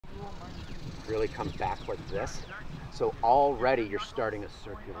really comes back like this. So already you're starting a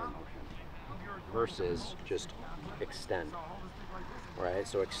circular motion versus just extend, right?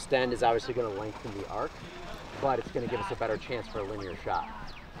 So extend is obviously going to lengthen the arc, but it's going to give us a better chance for a linear shot.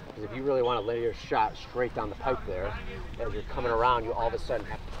 Because if you really want a linear shot straight down the pipe there, as you're coming around, you all of a sudden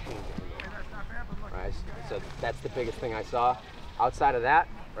have to change it, right? So that's the biggest thing I saw. Outside of that,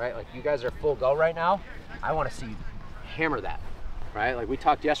 right, like you guys are full go right now, I want to see you hammer that, right? Like we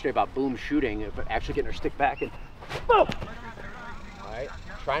talked yesterday about boom shooting, but actually getting our stick back and boom, all right?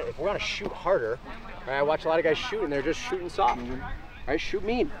 If we're going to shoot harder, right, I watch a lot of guys shoot and they're just shooting soft, right? Shoot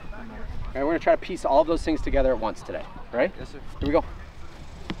mean. All right, we're going to try to piece all of those things together at once today, right? Yes, sir. Here we go.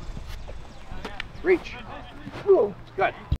 Reach. Woo. Good.